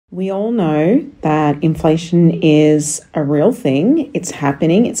We all know that inflation is a real thing. It's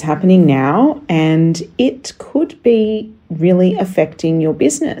happening now, and it could be really affecting your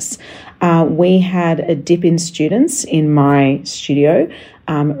business. We had a dip in students in my studio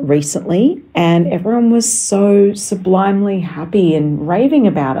recently, and everyone was so sublimely happy and raving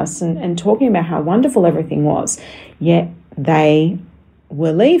about us and talking about how wonderful everything was, yet they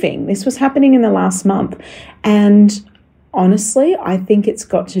were leaving. This was happening in the last month, and honestly, I think it's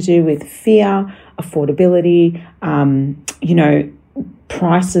got to do with fear, affordability,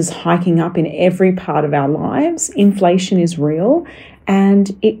 prices hiking up in every part of our lives. Inflation is real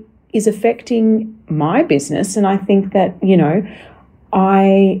and it is affecting my business. And I think that,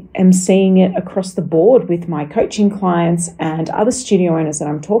 I am seeing it across the board with my coaching clients and other studio owners that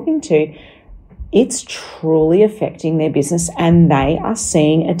I'm talking to. It's truly affecting their business, and they are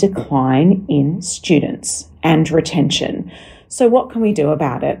seeing a decline in students and retention. So what can we do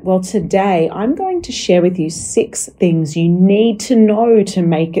about it? Well, today I'm going to share with you 6 things you need to know to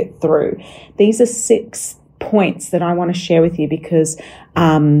make it through. These are 6 points that I want to share with you because,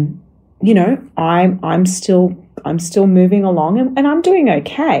 I'm still moving along and I'm doing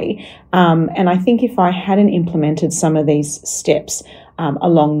okay. And I think if I hadn't implemented some of these steps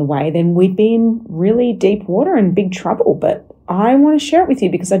along the way, then we'd be in really deep water and big trouble. But I want to share it with you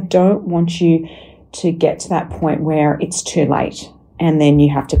because I don't want you to get to that point where it's too late and then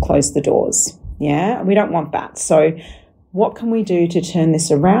you have to close the doors. Yeah, we don't want that. So what can we do to turn this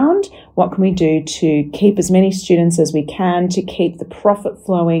around? What can we do to keep as many students as we can, to keep the profit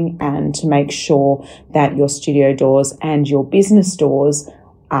flowing and to make sure that your studio doors and your business doors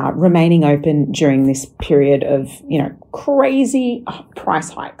are remaining open during this period of, crazy price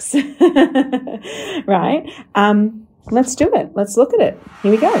hikes, right? Let's do it. Let's look at it.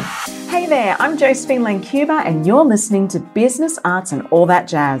 Here we go. Hey there, I'm Josephine Lancuba and you're listening to Business, Arts and All That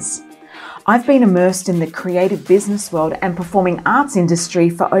Jazz. I've been immersed in the creative business world and performing arts industry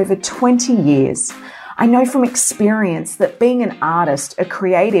for over 20 years. I know from experience that being an artist, a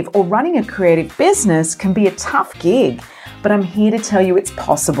creative, or running a creative business can be a tough gig, but I'm here to tell you it's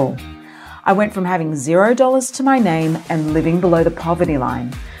possible. I went from having $0 to my name and living below the poverty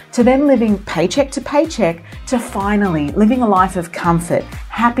line, to then living paycheck to paycheck, to finally living a life of comfort,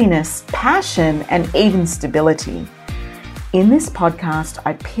 happiness, passion, and even stability. In this podcast,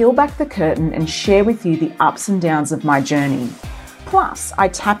 I peel back the curtain and share with you the ups and downs of my journey. Plus, I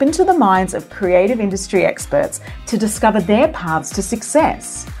tap into the minds of creative industry experts to discover their paths to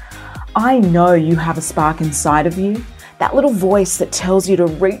success. I know you have a spark inside of you, that little voice that tells you to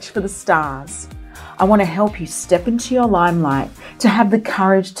reach for the stars. I want to help you step into your limelight, to have the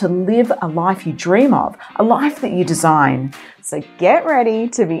courage to live a life you dream of, a life that you design. So get ready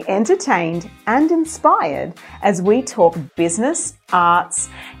to be entertained and inspired as we talk business, arts,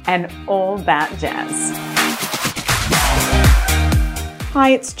 and all that jazz.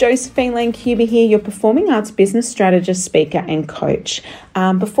 Hi, it's Josephine Lancuba here, your performing arts business strategist, speaker, and coach.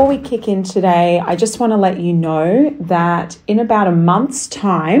 Before we kick in today, I just want to let you know that in about a month's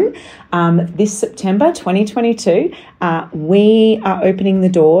time, this September 2022, we are opening the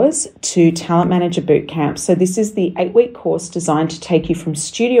doors to Talent Manager Bootcamp. So this is the 8-week course designed to take you from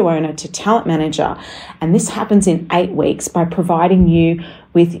studio owner to talent manager. And this happens in 8 weeks by providing you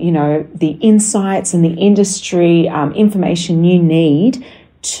with, the insights and the industry information you need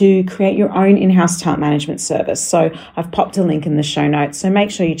to create your own in-house talent management service. So I've popped a link in the show notes, so make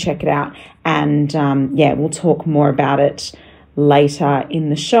sure you check it out. And we'll talk more about it later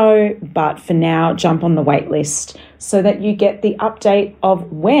in the show. But for now, jump on the wait list so that you get the update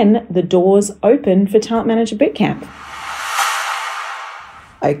of when the doors open for Talent Manager Bootcamp.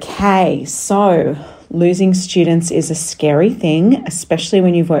 Okay, so losing students is a scary thing, especially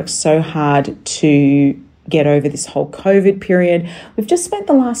when you've worked so hard to get over this whole COVID period. We've just spent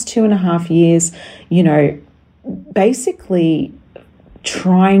the last 2.5 years, basically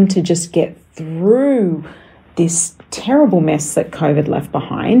trying to just get through this terrible mess that COVID left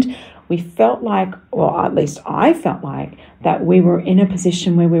behind. We felt like, or at least I felt like, that we were in a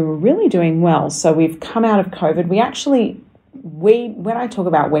position where we were really doing well. So we've come out of COVID. When I talk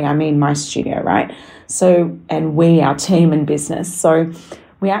about we, I mean my studio, right? So, and we, our team and business. So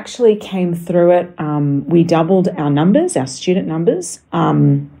we actually came through it. We doubled our numbers, our student numbers,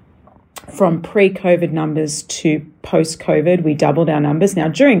 from pre-COVID numbers to post-COVID. We doubled our numbers. Now,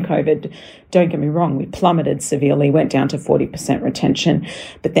 during COVID, don't get me wrong, we plummeted severely, went down to 40% retention.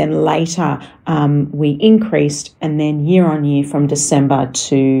 But then later, we increased, and then year on year from December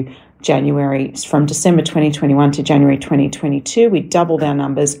 2021 to January 2022, we doubled our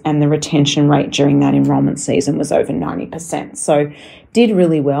numbers, and the retention rate during that enrollment season was over 90%. So did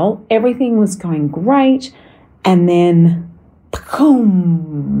really well. Everything was going great. And then,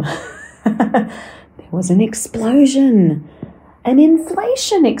 boom, there was an explosion, an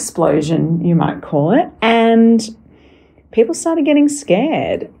inflation explosion, you might call it. And people started getting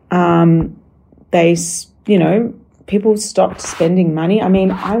scared. People stopped spending money. I mean,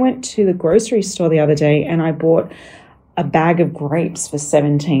 I went to the grocery store the other day and I bought a bag of grapes for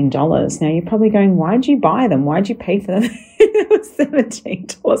 $17. Now, you're probably going, why'd you buy them? Why'd you pay for them? It was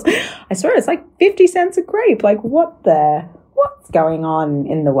 $17. I swear, it's like 50 cents a grape. Like, what's going on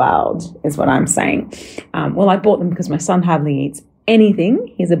in the world is what I'm saying. Well, I bought them because my son hardly eats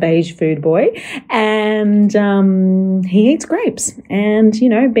anything. He's a beige food boy and he eats grapes. And,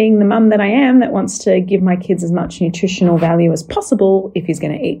 being the mum that I am that wants to give my kids as much nutritional value as possible if he's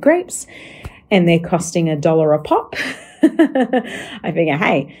going to eat grapes and they're costing $1 a pop, I figure,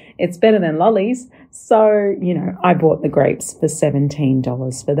 hey, it's better than lollies. So, I bought the grapes for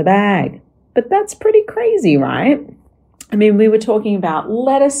 $17 for the bag. But that's pretty crazy, right? I mean, we were talking about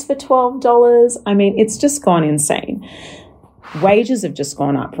lettuce for $12. I mean, it's just gone insane. Wages have just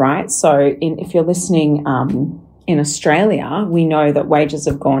gone up, right? So if you're listening in Australia, we know that wages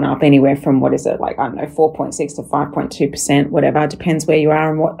have gone up anywhere from, 4.6 to 5.2%, whatever. It depends where you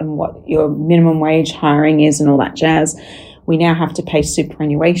are and what your minimum wage hiring is and all that jazz. We now have to pay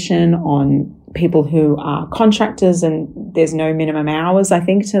superannuation on people who are contractors, and there's no minimum hours, I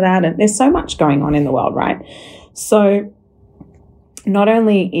think, to that. And there's so much going on in the world, right? So not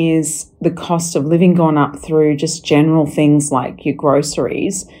only is the cost of living gone up through just general things like your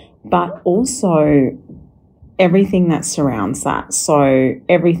groceries, but also everything that surrounds that. So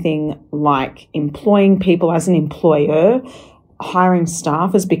everything like employing people as an employer, hiring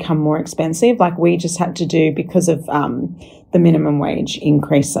staff has become more expensive. Like we just had to do because of the minimum wage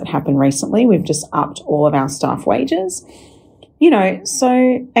increase that happened recently. We've just upped all of our staff wages,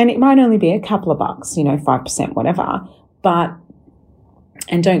 so, and it might only be a couple of bucks, 5%, whatever,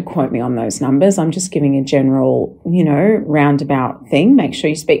 and don't quote me on those numbers. I'm just giving a general, roundabout thing. Make sure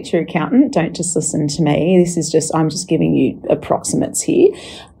you speak to your accountant. Don't just listen to me. I'm just giving you approximates here.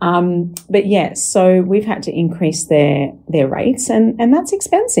 But yeah, so we've had to increase their rates and that's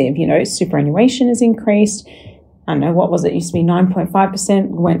expensive. Superannuation has increased. I don't know, what was it? Used to be 9.5%,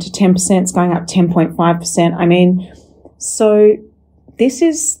 went to 10%, it's going up 10.5%. I mean, so this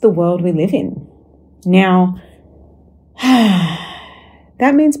is the world we live in. Now,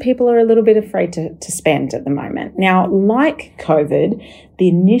 that means people are a little bit afraid to spend at the moment. Now, like COVID, the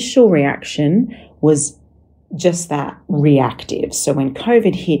initial reaction was just that, reactive. So when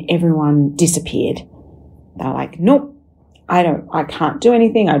COVID hit, everyone disappeared. They're like, nope, I can't do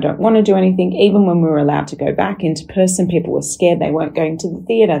anything. I don't want to do anything. Even when we were allowed to go back into person, people were scared. They weren't going to the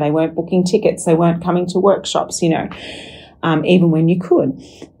theatre. They weren't booking tickets. They weren't coming to workshops, even when you could.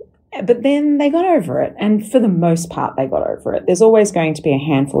 But then they got over it. And for the most part, they got over it. There's always going to be a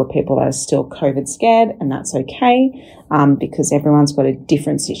handful of people that are still COVID scared, and that's okay, because everyone's got a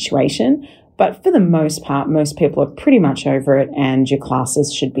different situation. But for the most part, most people are pretty much over it, and your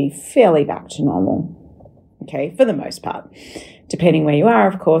classes should be fairly back to normal. Okay, for the most part, depending where you are,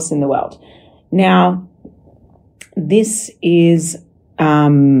 of course, in the world. Now, this is,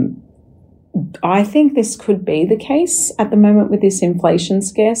 I think this could be the case at the moment with this inflation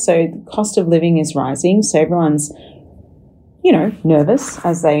scare. So the cost of living is rising. So everyone's, nervous,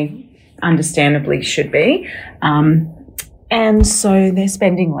 as they understandably should be. And so they're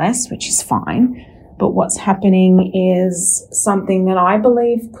spending less, which is fine. But what's happening is something that I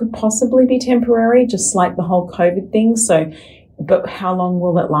believe could possibly be temporary, just like the whole COVID thing. So, but how long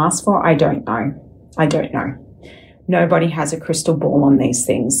will it last for? I don't know. Nobody has a crystal ball on these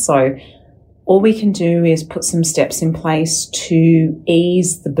things. So all we can do is put some steps in place to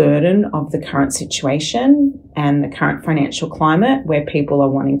ease the burden of the current situation and the current financial climate where people are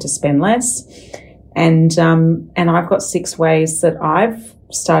wanting to spend less. And I've got 6 ways that I've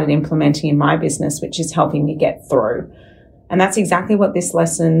started implementing in my business, which is helping me get through. And that's exactly what this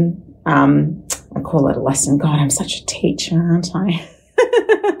lesson, I call it a lesson. God, I'm such a teacher, aren't I?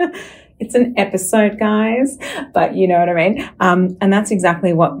 It's an episode, guys, but you know what I mean? And that's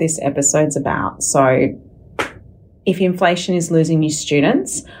exactly what this episode's about. So if inflation is losing you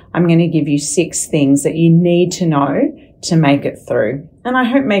students, I'm going to give you 6 things that you need to know to make it through. And I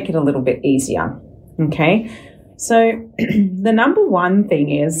hope make it a little bit easier. Okay. So the number 1 thing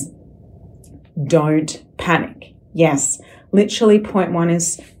is don't panic. Yes. Literally point 1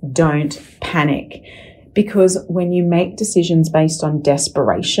 is don't panic, because when you make decisions based on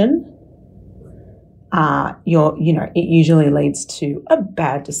desperation, it usually leads to a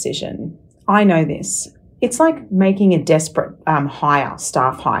bad decision. I know this. it's like making a desperate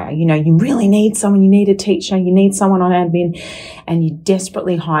staff hire. You know, you really need someone, you need a teacher, you need someone on admin, and you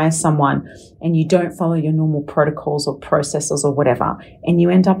desperately hire someone and you don't follow your normal protocols or processes or whatever, and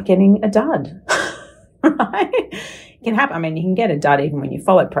you end up getting a dud, right? It can happen. I mean, you can get a dud even when you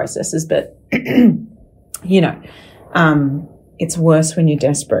follow processes, but, you know, it's worse when you're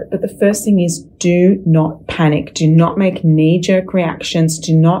desperate. But the first thing is, do not panic. Do not make knee-jerk reactions.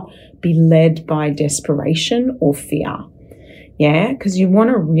 Do not be led by desperation or fear. Yeah, because you want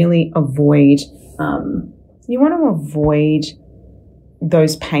to really avoid,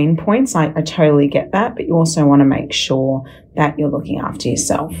 those pain points. I totally get that, but you also want to make sure that you're looking after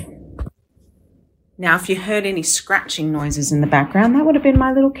yourself. Now, if you heard any scratching noises in the background, that would have been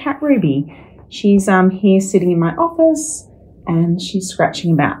my little cat Ruby. She's here sitting in my office and she's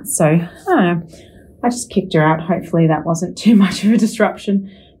scratching about. So, I don't know, I just kicked her out. Hopefully that wasn't too much of a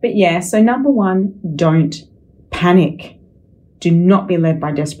disruption. But yeah, so number one, don't panic. Do not be led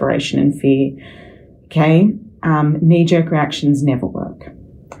by desperation and fear. Okay? Knee-jerk reactions never work.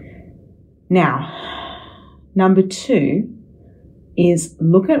 Now, number two is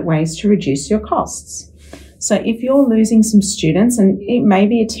look at ways to reduce your costs. So if you're losing some students, and it may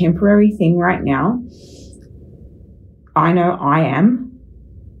be a temporary thing right now, I know I am.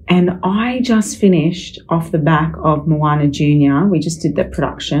 And I just finished off the back of Moana Junior. We just did the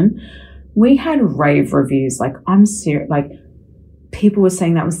production. We had rave reviews. Like, I'm serious. Like, people were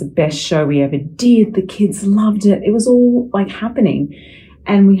saying that was the best show we ever did. The kids loved it. It was all like happening.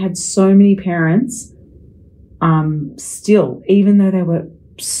 And we had so many parents still, even though they were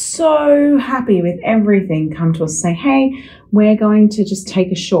so happy with everything, come to us and say, hey, we're going to just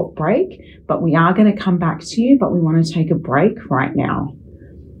take a short break, but we are going to come back to you, but we want to take a break right now.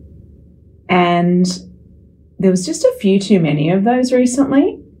 And there was just a few too many of those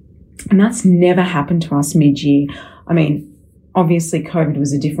recently, and that's never happened to us mid-year. I mean, obviously COVID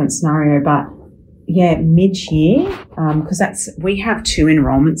was a different scenario, but yeah, mid-year, because we have 2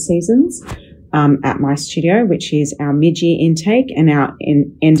 enrollment seasons at my studio, which is our mid-year intake and our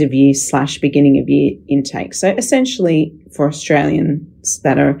end-of-year / beginning-of-year intake. So essentially, for Australians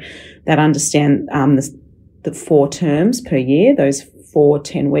that understand the 4 terms per year, those 4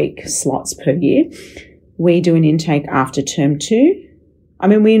 10-week slots per year, we do an intake after term 2. I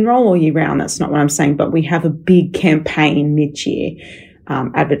mean, we enroll all year round. That's not what I'm saying, but we have a big campaign mid-year,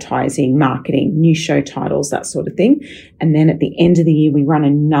 advertising, marketing, new show titles, that sort of thing. And then at the end of the year, we run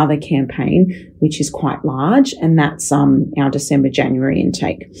another campaign, which is quite large, and that's our December, January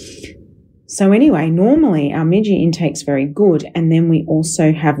intake. So anyway, normally our mid-year intake's very good, and then we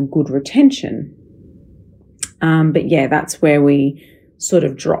also have good retention. But yeah, that's where we sort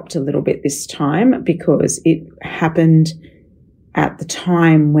of dropped a little bit this time, because it happened at the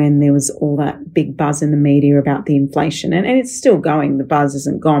time when there was all that big buzz in the media about the inflation. And it's still going. The buzz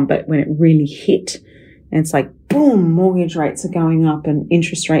isn't gone, but when it really hit, and it's like, boom, mortgage rates are going up and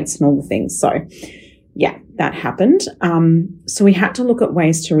interest rates and all the things. So yeah, that happened. So we had to look at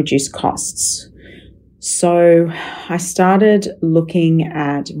ways to reduce costs. So I started looking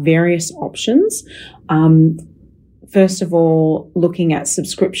at various options. First of all, looking at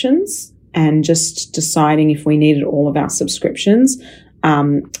subscriptions and just deciding if we needed all of our subscriptions.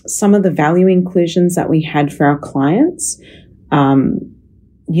 Some of the value inclusions that we had for our clients,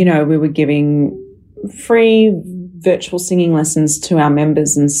 we were giving free virtual singing lessons to our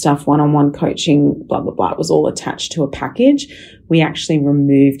members and stuff, one-on-one coaching, blah, blah, blah. It was all attached to a package. We actually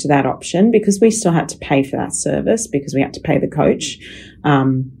removed that option because we still had to pay for that service because we had to pay the coach.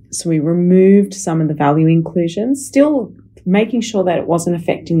 So we removed some of the value inclusions, still making sure that it wasn't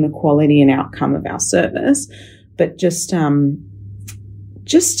affecting the quality and outcome of our service, but just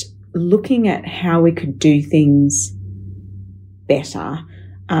looking at how we could do things better,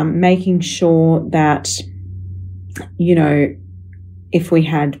 making sure that, if we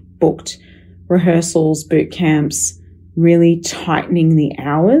had booked rehearsals, boot camps, really tightening the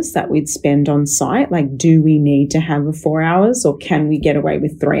hours that we'd spend on site. Like, do we need to have 4 hours, or can we get away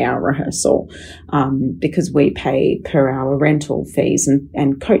with 3-hour rehearsal? Because we pay per hour rental fees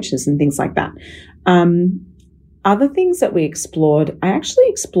and coaches and things like that. Other things that we explored, I actually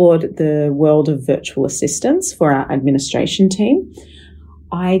explored the world of virtual assistants for our administration team.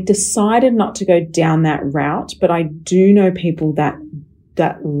 I decided not to go down that route, but I do know people that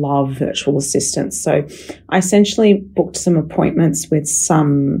love virtual assistants. So I essentially booked some appointments with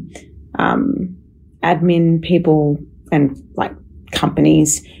some admin people and like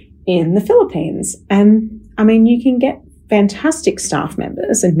companies in the Philippines. And I mean, you can get fantastic staff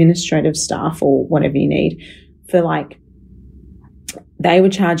members, administrative staff, or whatever you need for like they were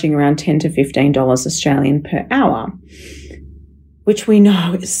charging around $10 to $15 Australian per hour, which we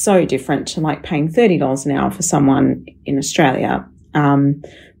know is so different to like paying $30 an hour for someone in Australia.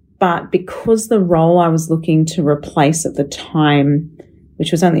 But because the role I was looking to replace at the time,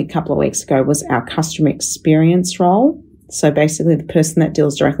 which was only a couple of weeks ago, was our customer experience role. So basically the person that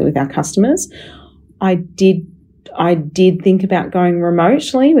deals directly with our customers. I did think about going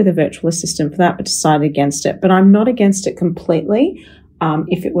remotely with a virtual assistant for that, but decided against it. But I'm not against it completely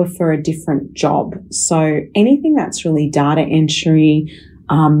if it were for a different job. So anything that's really data entry,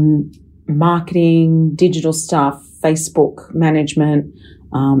 marketing, digital stuff, Facebook management,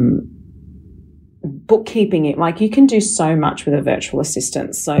 bookkeeping, like you can do so much with a virtual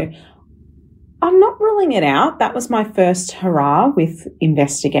assistant. So I'm not ruling it out. That was my first hurrah with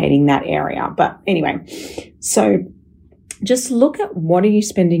investigating that area. But anyway, so just look at what are you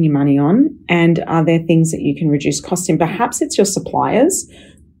spending your money on, and are there things that you can reduce costs in? Perhaps it's your suppliers.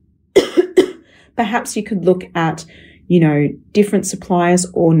 Perhaps you could look at, different suppliers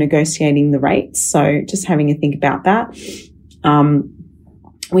or negotiating the rates. So just having a think about that.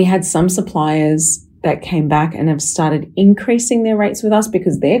 We had some suppliers that came back and have started increasing their rates with us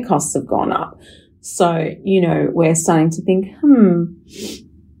because their costs have gone up. So, we're starting to think,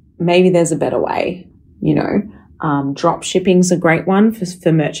 maybe there's a better way, Drop shipping's a great one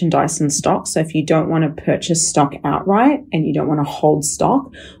for merchandise and stock. So if you don't want to purchase stock outright and you don't want to hold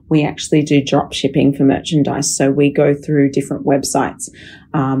stock, we actually do drop shipping for merchandise. So we go through different websites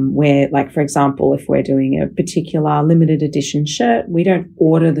where, like, for example, if we're doing a particular limited edition shirt, we don't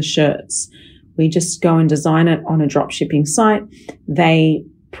order the shirts. We just go and design it on a drop shipping site. They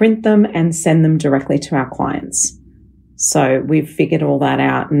print them and send them directly to our clients. So we've figured all that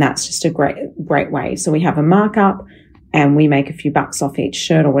out, and that's just a great way. So we have a markup and we make a few bucks off each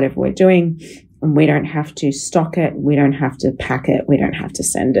shirt or whatever we're doing, and we don't have to stock it. We don't have to pack it. We don't have to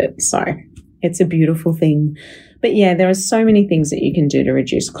send it. So it's a beautiful thing. But yeah, there are so many things that you can do to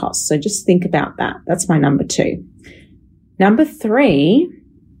reduce costs. So just think about that. That's my number 2. Number 3,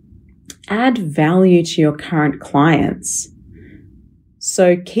 add value to your current clients.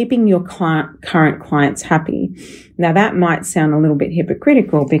 So keeping your current clients happy. Now that might sound a little bit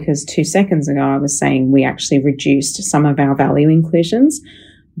hypocritical because 2 seconds ago I was saying we actually reduced some of our value inclusions,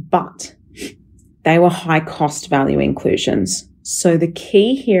 but they were high cost value inclusions. So the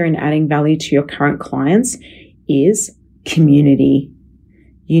key here in adding value to your current clients is community.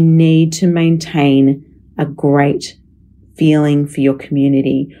 You need to maintain a great feeling for your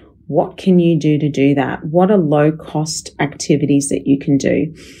community. What can you do to do that? What are low-cost activities that you can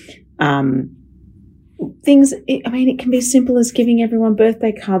do? It can be simple as giving everyone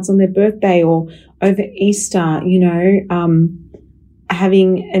birthday cards on their birthday, or over Easter,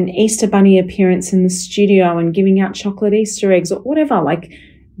 having an Easter bunny appearance in the studio and giving out chocolate Easter eggs or whatever. Like,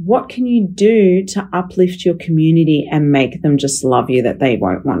 what can you do to uplift your community and make them just love you that they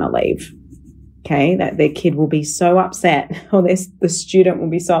won't want to leave? Okay, that their kid will be so upset, or the student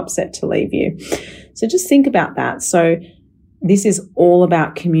will be so upset to leave you. So just think about that. So this is all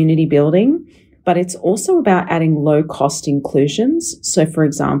about community building, but it's also about adding low-cost inclusions. So for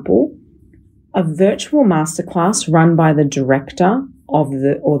example, a virtual masterclass run by the director or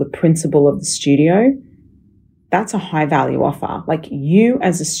the principal of the studio, that's a high-value offer. Like, you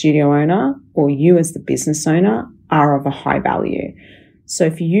as a studio owner or you as the business owner are of a high value. So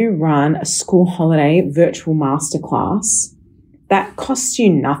if you run a school holiday virtual masterclass, that costs you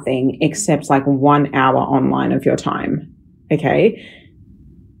nothing except like 1 hour online of your time, okay?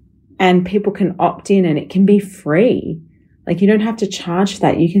 And people can opt in and it can be free. Like, you don't have to charge for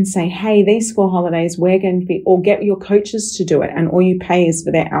that. You can say, hey, these school holidays, we're going to be, or get your coaches to do it, and all you pay is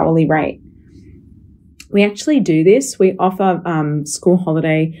for their hourly rate. We actually do this. We offer school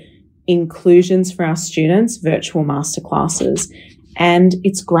holiday inclusions for our students, virtual masterclasses. And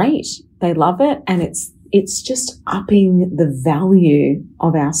it's great. They love it. And it's just upping the value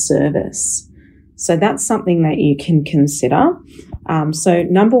of our service. So that's something that you can consider. So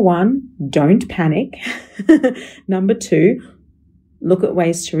number 1, don't panic. Number 2, look at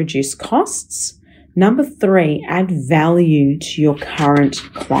ways to reduce costs. Number 3, add value to your current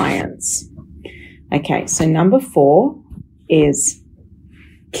clients. Okay, so number 4 is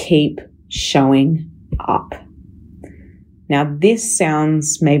keep showing up. Now, this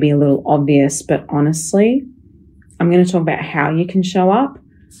sounds maybe a little obvious, but honestly, I'm going to talk about how you can show up.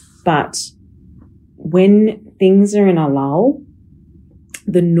 But when things are in a lull,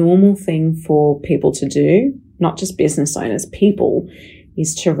 the normal thing for people to do, not just business owners, people,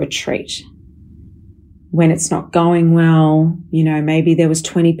 is to retreat. when it's not going well, maybe there was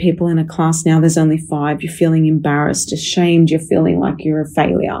 20 people in a class, now there's only 5, you're feeling embarrassed, ashamed, you're feeling like you're a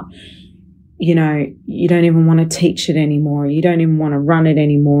failure. You don't even want to teach it anymore. You don't even want to run it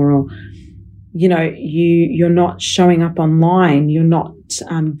anymore. Or, you're not showing up online. You're not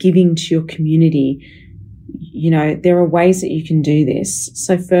giving to your community. There are ways that you can do this.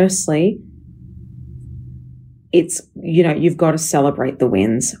 So firstly, it's, you've got to celebrate the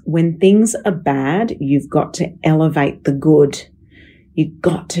wins. When things are bad, you've got to elevate the good. You've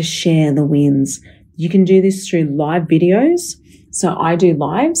got to share the wins. You can do this through live videos. So I do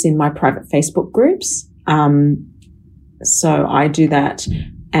lives in my private Facebook groups. So I do that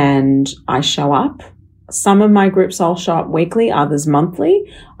and I show up. Some of my groups I'll show up weekly, others monthly.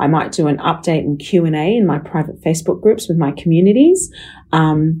 I might do an update and Q&A in my private Facebook groups with my communities.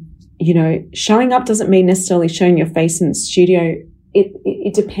 Showing up doesn't mean necessarily showing your face in the studio.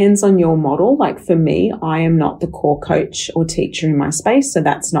 It depends on your model. Like for me, I am not the core coach or teacher in my space, so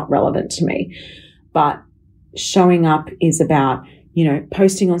that's not relevant to me. But showing up is about,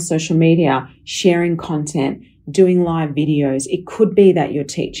 posting on social media, sharing content, doing live videos. It could be that you're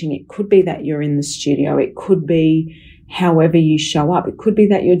teaching. It could be that you're in the studio. It could be however you show up. It could be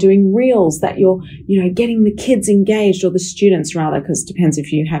that you're doing reels, that you're, getting the kids engaged, or the students rather, because it depends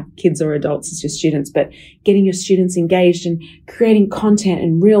if you have kids or adults as your students, but getting your students engaged and creating content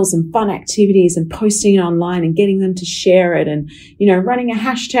and reels and fun activities and posting it online and getting them to share it and, running a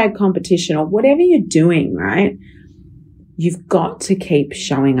hashtag competition or whatever you're doing, right? You've got to keep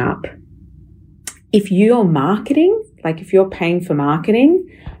showing up. If you're marketing, like if you're paying for marketing,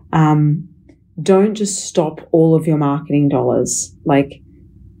 don't just stop all of your marketing dollars. Like,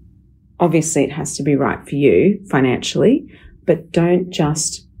 obviously it has to be right for you financially, but don't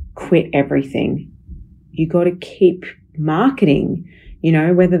just quit everything. You got to keep marketing,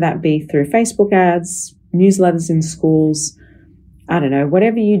 whether that be through Facebook ads, newsletters in schools, I don't know,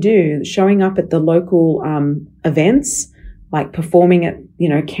 whatever you do, showing up at the local events, like performing at,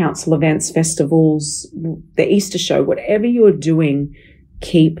 council events, festivals, the Easter show, whatever you're doing,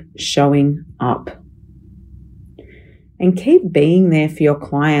 keep showing up and keep being there for your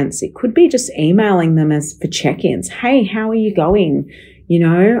clients. It could be just emailing them as for check-ins. Hey, how are you going?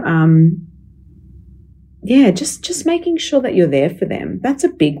 Just making sure that you're there for them. That's a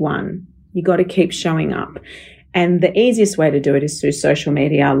big one. You got to keep showing up. And the easiest way to do it is through social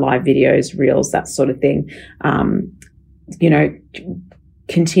media, live videos, reels, that sort of thing.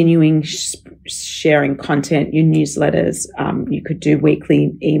 Continuing sharing content, your newsletters. You could do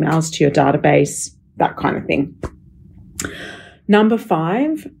weekly emails to your database, that kind of thing. Number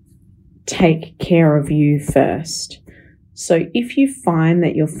 5, take care of you first. So if you find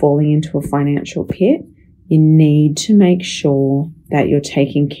that you're falling into a financial pit, you need to make sure that you're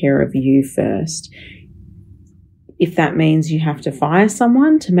taking care of you first. If that means you have to fire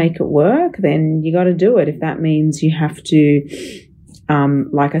someone to make it work, then you got to do it. If that means you have to,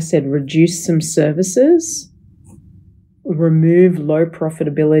 like I said, reduce some services, remove low profit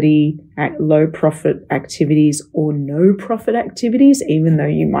activities or no profit activities, even though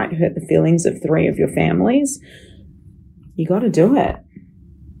you might hurt the feelings of 3 of your families, you got to do it.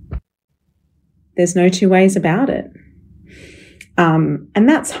 There's no 2 ways about it. And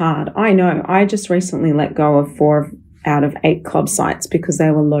that's hard. I know. I just recently let go of 4 out of 8 club sites because they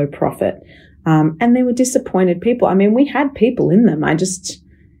were low profit. And they were disappointed people. I mean, we had people in them.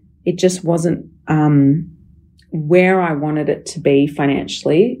 It just wasn't where I wanted it to be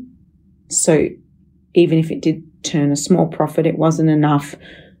financially. So even if it did turn a small profit, it wasn't enough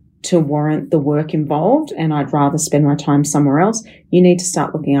to warrant the work involved, and I'd rather spend my time somewhere else. You need to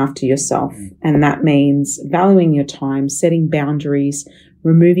start looking after yourself. And that means valuing your time, setting boundaries,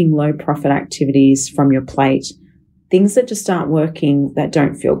 removing low profit activities from your plate, things that just aren't working, that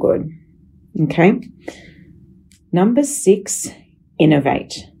don't feel good. Okay. Number 6,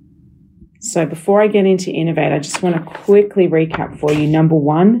 innovate. So before I get into innovate, I just want to quickly recap for you. Number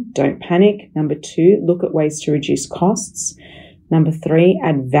 1, don't panic. Number 2, look at ways to reduce costs. Number 3,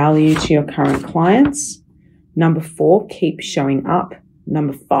 add value to your current clients. Number 4, keep showing up.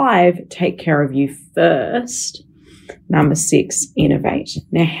 Number 5, take care of you first. Number 6, innovate.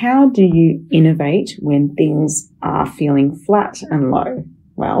 Now, how do you innovate when things are feeling flat and low?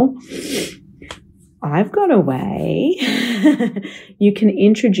 Well, I've got a way. You can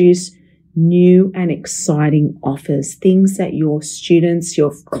introduce new and exciting offers, things that your students,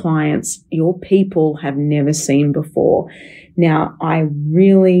 your clients, your people have never seen before. Now, I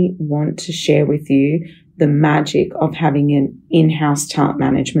really want to share with you the magic of having an in-house talent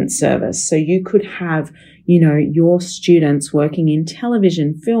management service. So you could have, your students working in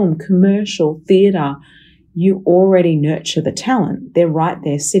television, film, commercial, theatre, you already nurture the talent. They're right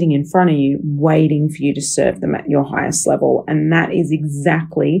there sitting in front of you, waiting for you to serve them at your highest level. And that is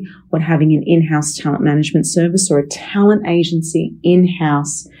exactly what having an in-house talent management service or a talent agency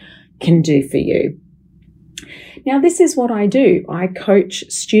in-house can do for you. Now, this is what I do. I coach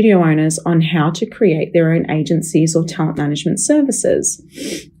studio owners on how to create their own agencies or talent management services.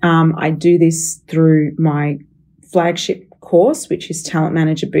 I do this through my flagship course, which is Talent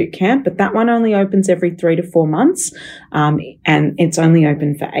Manager Bootcamp, but that one only opens every 3 to 4 months, and it's only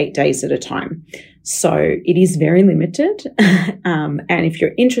open for 8 days at a time. So it is very limited. And if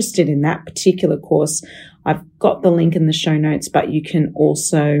you're interested in that particular course, I've got the link in the show notes, but you can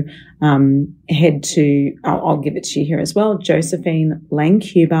also head to, I'll give it to you here as well,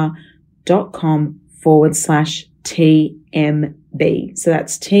 josephinelancuba.com/TMB. So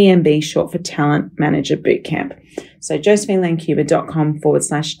that's TMB, short for Talent Manager Bootcamp. So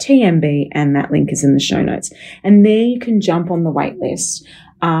josephinelancuba.com/TMB, and that link is in the show notes. And there you can jump on the wait list.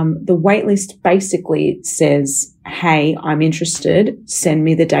 The wait list basically says, hey, I'm interested, send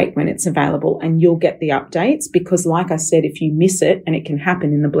me the date when it's available, and you'll get the updates because, like I said, if you miss it, and it can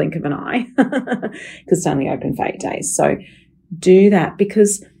happen in the blink of an eye because it's only open for 8 days. So do that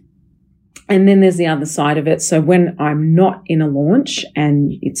because, and then there's the other side of it. So when I'm not in a launch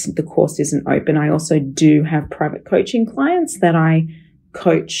and the course isn't open, I also do have private coaching clients that I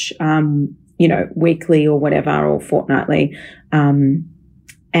coach, weekly or whatever, or fortnightly.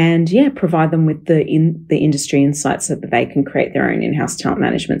 And provide them with the industry insights so that they can create their own in-house talent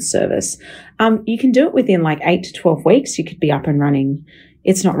management service. You can do it within like 8 to 12 weeks. You could be up and running.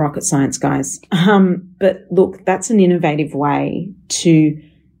 It's not rocket science, guys. But look, that's an innovative way to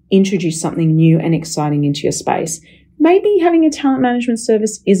introduce something new and exciting into your space. Maybe having a talent management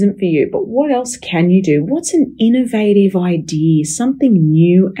service isn't for you, but what else can you do? What's an innovative idea, something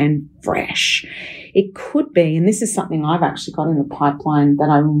new and fresh? It could be, and this is something I've actually got in the pipeline that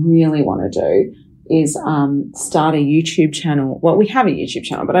I really want to do, is start a YouTube channel. Well, we have a YouTube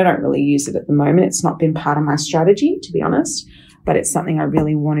channel, but I don't really use it at the moment. It's not been part of my strategy, to be honest, but it's something I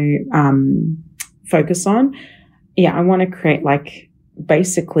really want to focus on. Yeah, I want to create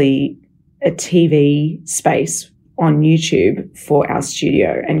basically a TV space on YouTube for our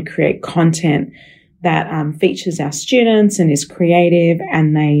studio and create content that features our students and is creative,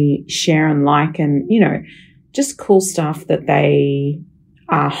 and they share and like, and, just cool stuff that they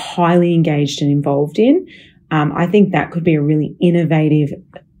are highly engaged and involved in. I think that could be a really innovative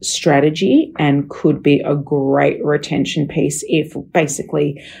strategy and could be a great retention piece if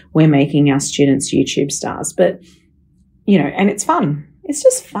basically we're making our students YouTube stars. But, and it's fun. It's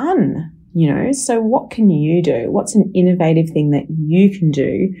just fun, So what can you do? What's an innovative thing that you can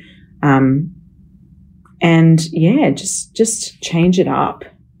do? Just change it up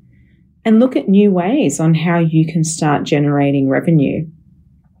and look at new ways on how you can start generating revenue.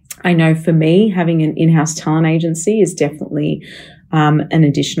 I know for me, having an in-house talent agency is definitely an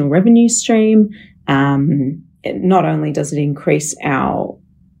additional revenue stream. Not only does it increase our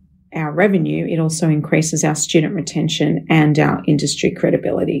revenue, it also increases our student retention and our industry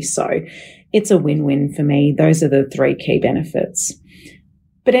credibility. So it's a win-win for me. Those are the 3 key benefits.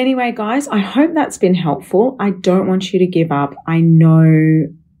 But anyway, guys, I hope that's been helpful. I don't want you to give up. I know,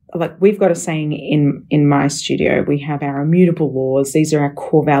 we've got a saying in my studio, we have our immutable laws. These are our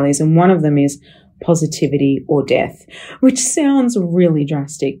core values. And one of them is positivity or death, which sounds really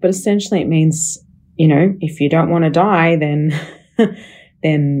drastic, but essentially it means, if you don't want to die, then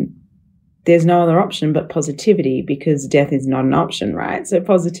there's no other option but positivity, because death is not an option, right? So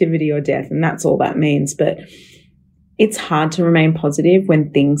positivity or death, and that's all that means. But it's hard to remain positive when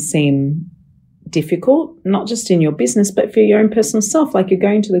things seem difficult, not just in your business, but for your own personal self. Like you're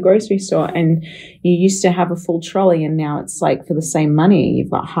going to the grocery store and you used to have a full trolley, and now it's like for the same money, you've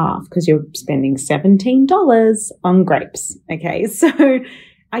got half because you're spending $17 on grapes. Okay. So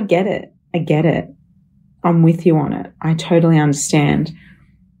I get it. I'm with you on it. I totally understand.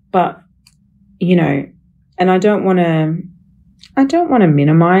 But, and I don't want to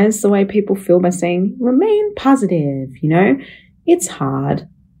minimize the way people feel by saying, remain positive, It's hard.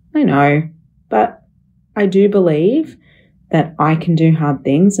 I know. But I do believe that I can do hard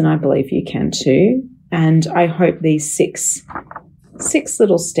things, and I believe you can too. And I hope these six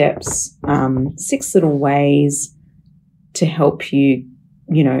little steps, 6 little ways to help you,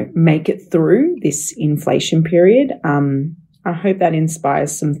 make it through this inflation period. I hope that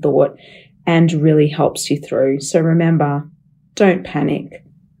inspires some thought and really helps you through. So remember, don't panic.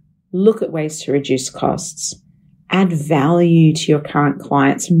 Look at ways to reduce costs. Add value to your current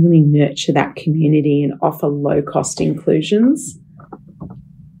clients and really nurture that community and offer low-cost inclusions.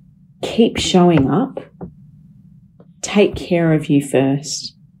 Keep showing up take care of you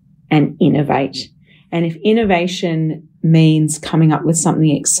first and innovate. And if innovation means coming up with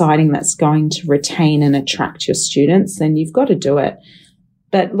something exciting that's going to retain and attract your students, then you've got to do it.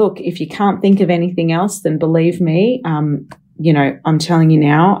 But look, if you can't think of anything else, then believe me, I'm telling you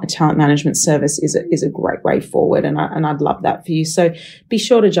now, a talent management service is a great way forward, and I'd love that for you. So be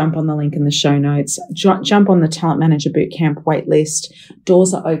sure to jump on the link in the show notes. Jump on the Talent Manager Bootcamp waitlist.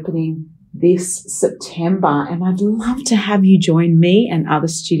 Doors are opening this September, and I'd love to have you join me and other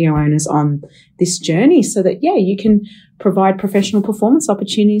studio owners on this journey so that, you can provide professional performance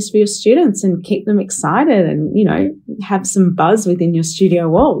opportunities for your students and keep them excited and, have some buzz within your studio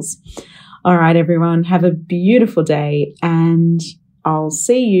walls. All right, everyone, have a beautiful day, and I'll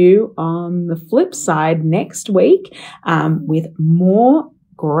see you on the flip side next week with more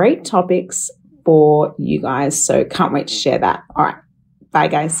great topics for you guys. So can't wait to share that. All right. Bye,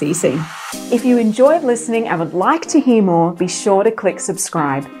 guys. See you soon. If you enjoyed listening and would like to hear more, be sure to click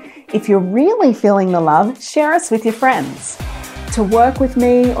subscribe. If you're really feeling the love, share us with your friends. To work with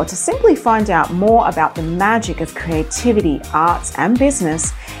me or to simply find out more about the magic of creativity, arts, and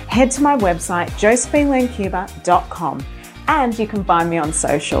business, head to my website, josephinelancuba.com, and you can find me on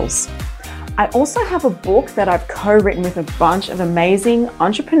socials. I also have a book that I've co-written with a bunch of amazing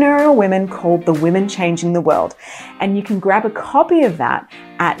entrepreneurial women called The Women Changing the World. And you can grab a copy of that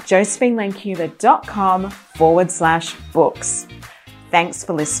at josephinelancuba.com/books. Thanks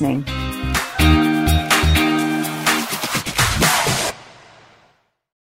for listening.